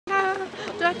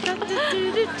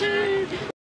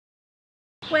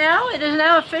Well, it is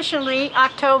now officially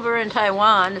October in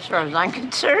Taiwan, as far as I'm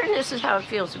concerned. This is how it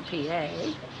feels in PA.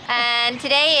 And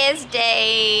today is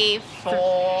day 4,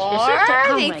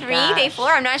 day 3, day 4,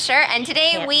 I'm not sure. And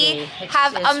today we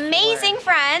have amazing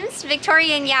friends,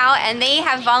 Victoria and Yao, and they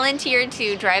have volunteered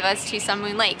to drive us to Sun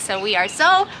Moon Lake. So we are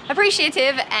so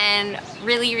appreciative and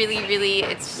really, really, really,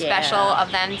 it's special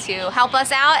of them to help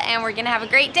us out. And we're gonna have a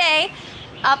great day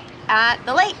up at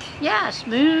the lake. Yes,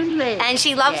 Moon Lake. And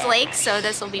she loves lakes, so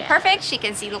this will be perfect. She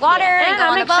can see the water and go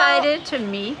on a boat. I'm excited to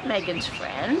meet Megan's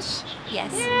friends.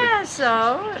 Yes. Yeah,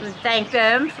 so thank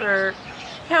them for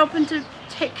helping to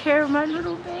take care of my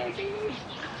little baby.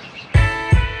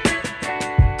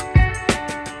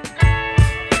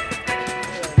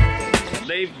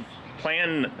 They've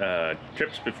planned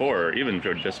trips before, even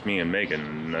for just me and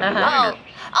Megan.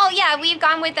 Oh yeah, we've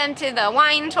gone with them to the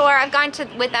wine tour. I've gone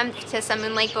with them to Sun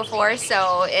Moon Lake before,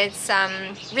 so it's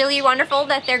really wonderful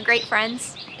that they're great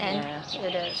friends. And yeah,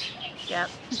 it is. Yep,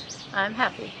 I'm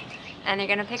happy. And they're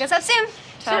gonna pick us up soon.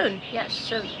 Soon, yes,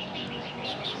 soon.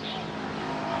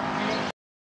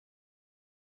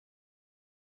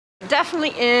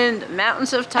 Definitely in the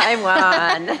mountains of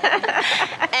Taiwan.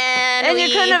 and you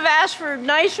couldn't have asked for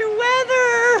nicer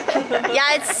weather.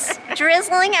 Yeah, it's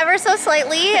drizzling ever so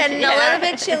slightly and a little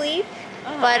bit chilly.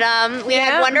 But we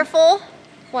had wonderful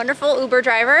Uber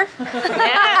driver.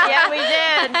 yeah, we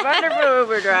did. Wonderful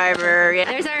Uber driver. Yeah.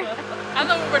 There's our... I'm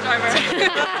the Uber driver.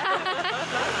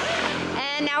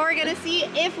 And now we're gonna see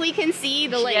if we can see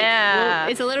the lake. Yeah.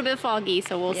 It's a little bit foggy,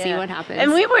 so we'll see what happens.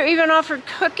 And we were even offered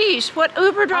cookies. What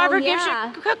Uber driver gives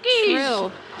you cookies?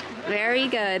 True. Very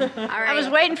good. All right. I was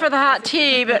waiting for the hot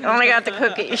tea, but only got the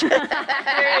cookies. There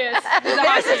he is.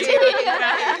 There's the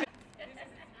tea.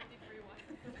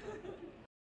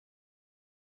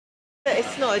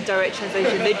 It's not a direct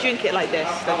translation. They drink it like this.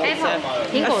 Like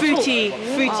it's a fruity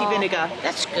vinegar.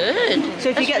 That's good. So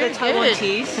if you get the Taiwan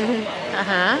teas.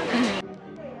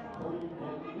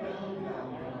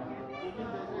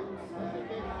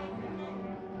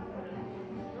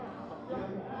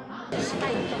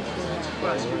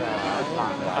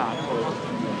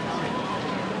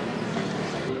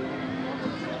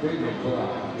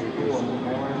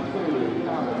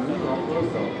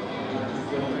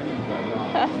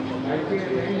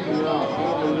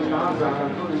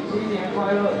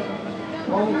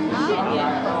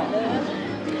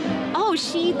 Oh,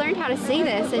 she learned how to say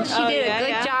this, and she did a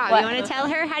good job. You want to tell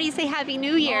her? How do you say Happy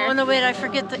New Year? Oh no, wait! I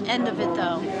forget the end of it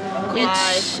though.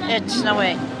 It's no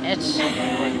wait. It's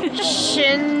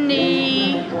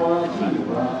Shinny.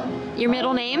 Your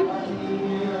middle name?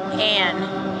 Ann.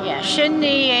 Yeah,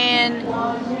 Shinny Ann.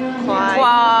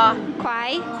 Kwai.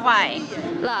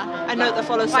 La. A note that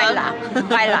follows Kwai la.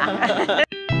 Kwai la.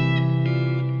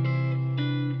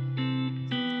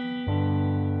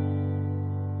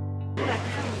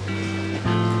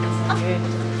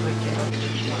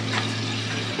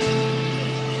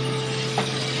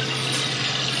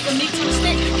 The meat on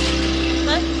stick.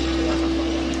 No?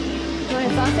 You want a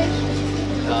sausage?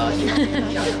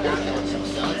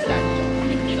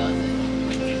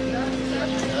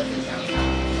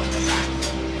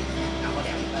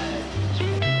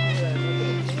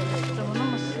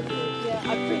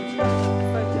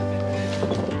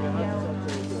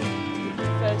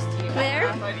 There?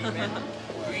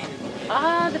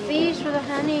 Ah, the bees for the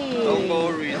honey. Don't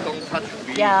worry, don't touch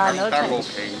me. Yeah, no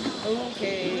touch.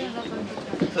 Okay.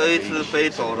 这一只飞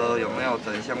走了，有没有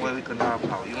整箱会跟它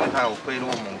跑？因为它有费洛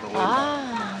蒙的味道。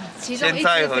啊，其中一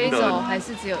只飞走还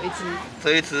是只有一只？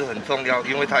这一只很重要，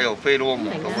因为它有费洛蒙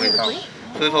的味道，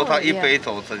所以说它一飞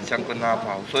走，整箱跟它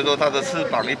跑。所以说它的翅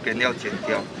膀一边要剪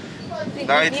掉。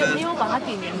那一只你有把它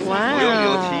点燃？不用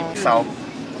油漆烧，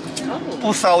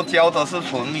不烧焦的是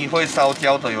纯蜜，会烧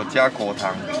焦的有加果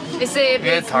糖，因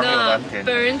为糖有难甜。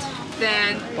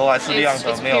都还是亮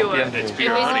的，没有变红。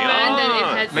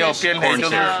没有变红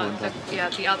就是纯的。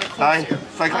来，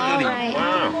再看这里，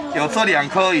有这2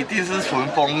颗一定是纯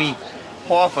蜂蜜，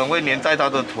花粉会粘在它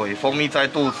的腿，蜂蜜在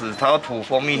肚子，它要吐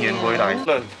蜂蜜粘回来。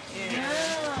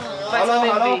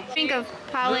Hello。Drink of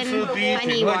pollen 吃第一 honey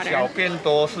瓶会 water. 小便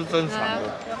多是正常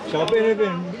的。小便那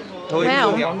边会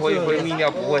泌尿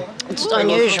不会。It's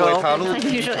unusual.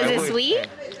 Unusual. Is it sweet?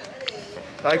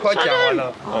 来，快讲完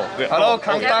了。Hello，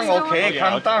 康当 OK，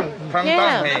 康当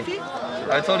嘿，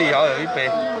来这里还有一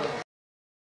杯。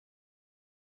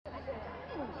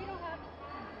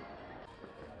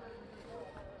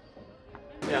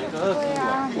2个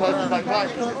23块。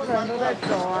人都在走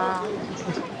啊。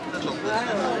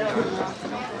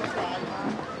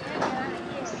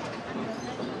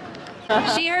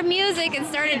She heard music and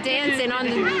started dancing on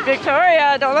the...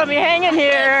 Victoria, don't let me hang in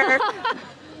here.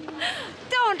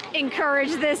 Don't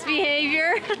encourage this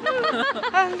behavior.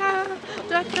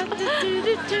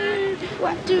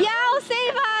 Yao,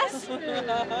 save us!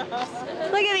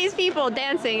 Look at these people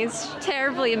dancing. It's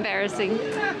terribly embarrassing.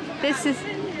 This is...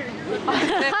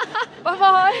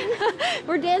 Bye-bye.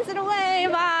 We're dancing away.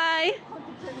 Bye.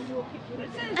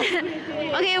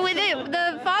 Okay, with it,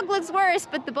 the fog looks worse,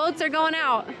 but the boats are going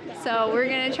out. So we're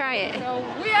gonna try it. So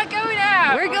we are going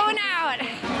out. We're going out.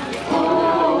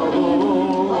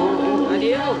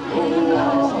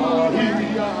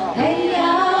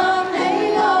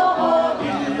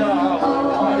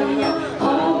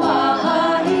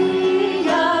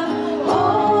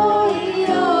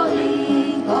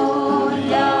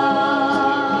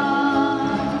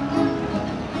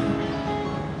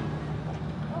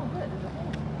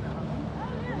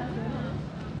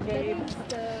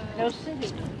 No city.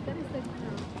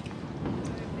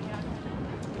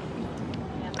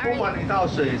 不管你到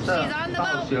水社、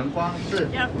到玄光寺，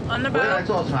回来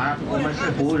坐船，我们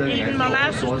是服务人员，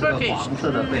着这个黄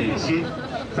色的背心，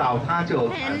找他就有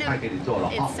船开给你坐了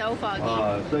哈。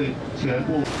所以全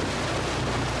部。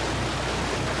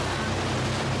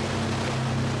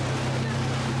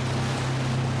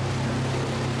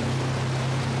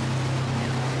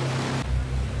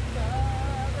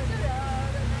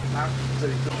这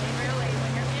里。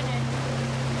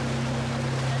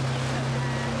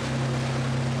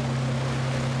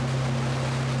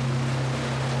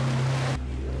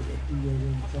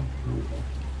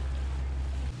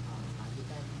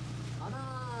 好，那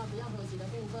比较可惜的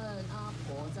部分，阿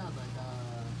婆在我们的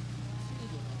7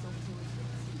点的中秋前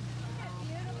夕。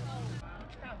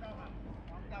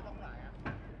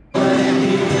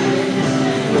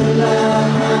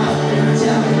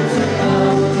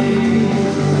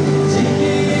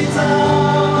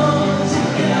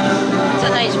It's a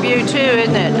nice view too,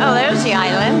 isn't it? Oh, there's the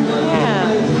island. Yeah.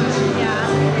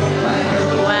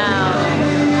 Wow.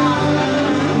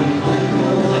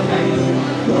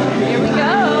 Here we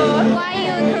go. Why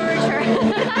you encourage her?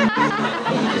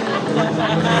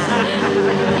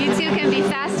 You two can be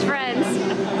fast friends.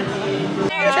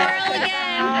 There, twirl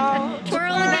again.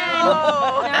 Twirl again.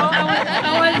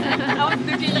 I was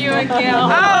looking at you and Gail.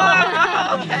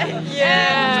 Oh, okay.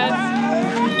 Yes.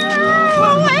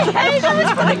 Oh, wait, hey, that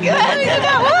was pretty good. We did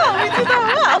that well. We did that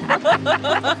well.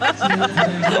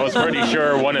 I was pretty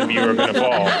sure one of you were going to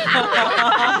fall.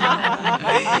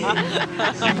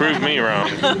 You proved me wrong.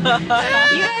 You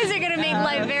guys are gonna make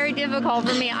life very difficult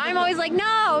for me. I'm always like,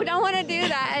 no, don't want to do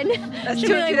that. And she'll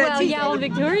be like, well, yeah, well,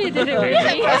 Victoria did it with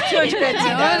me.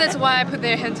 Oh, that's why I put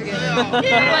their hands together.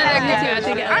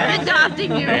 Yeah, I'm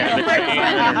adopting you.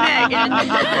 Megan.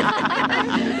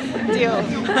 Deal.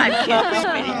 I'm kidding,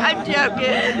 sweetie. I'm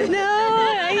joking. No,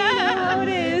 I know how it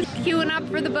is. Queuing up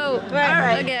for the boat. All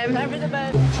right. Again. Time for the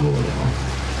boat.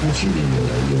 那去年有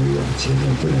来游泳，前年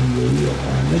不能游泳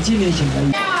啊，那今年想来。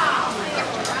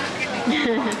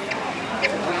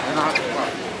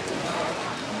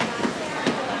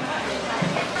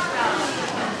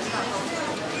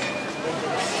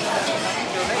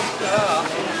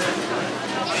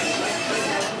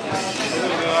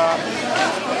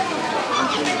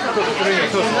这边有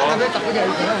厕所。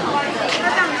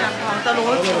的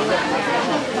逻辑。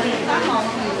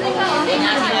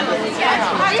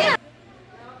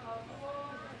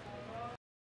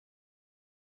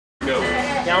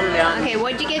Okay,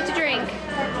 what'd you get to drink?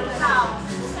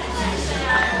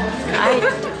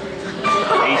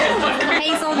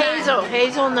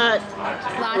 Hazelnut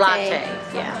latte.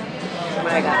 Yeah.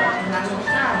 What I got?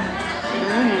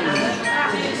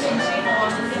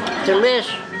 Delish.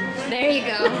 There you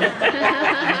go.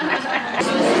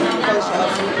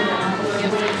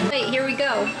 Wait, here we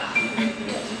go.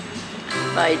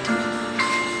 Bite.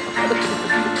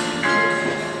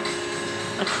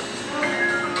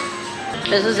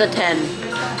 This is a 10.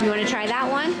 You want to try that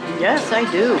one? Yes, I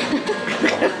do.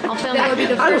 I'll film That it. would be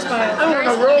the first bite. I'm First,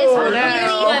 gonna roll this will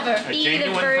now. really be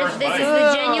the first. This is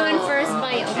the genuine first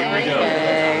bite. Okay.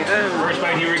 Okay. First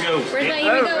bite, here we go. First bite.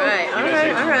 Here we go.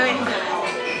 All right.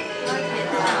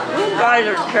 You guys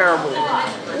are terrible.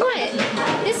 What?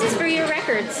 This is for your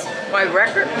records. My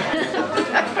record?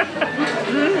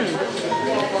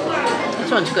 This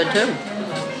one's good too.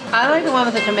 I like the one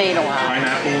with the tomato on.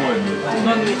 Pineapple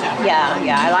and...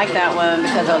 Yeah, I like that one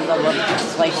because of the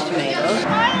sliced tomatoes.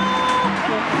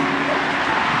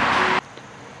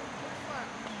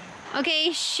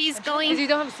 Okay, she's going You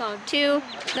don't have sun. to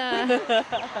the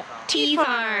tea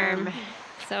farm.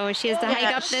 So she has to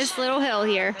hike up this little hill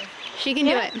here. She can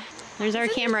do it. There's our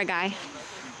camera guy.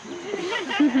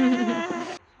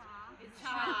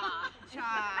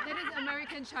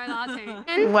 American chai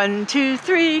latte. 1, 2,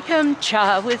 3, come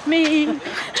cha with me.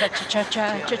 Cha cha cha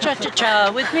cha cha cha cha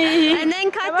cha with me. And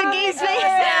then cut the Gabe's face.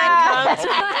 That's it.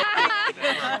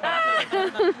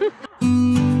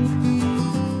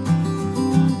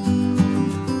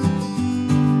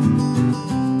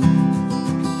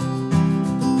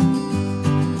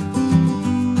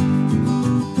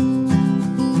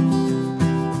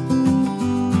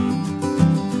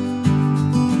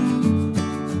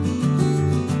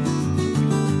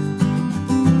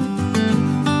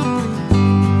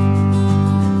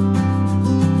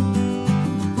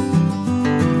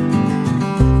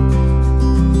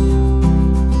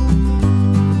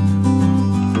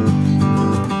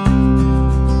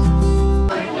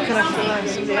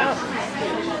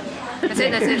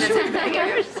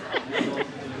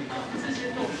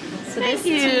 So this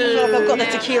tea, I've got the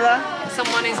tequila.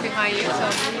 Someone is behind you. So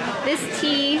this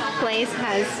tea place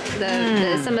has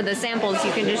the some of the samples.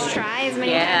 You can just try as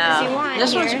many times as you want.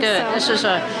 This one's good. So. This is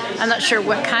I'm not sure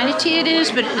what kind of tea it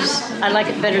is, but I like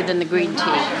it better than the green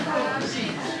tea.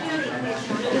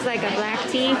 It's like a black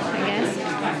tea, I guess.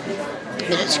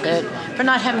 But it's good. For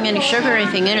not having any sugar or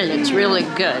anything in it, it's really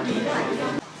good.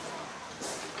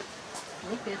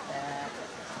 Look at that.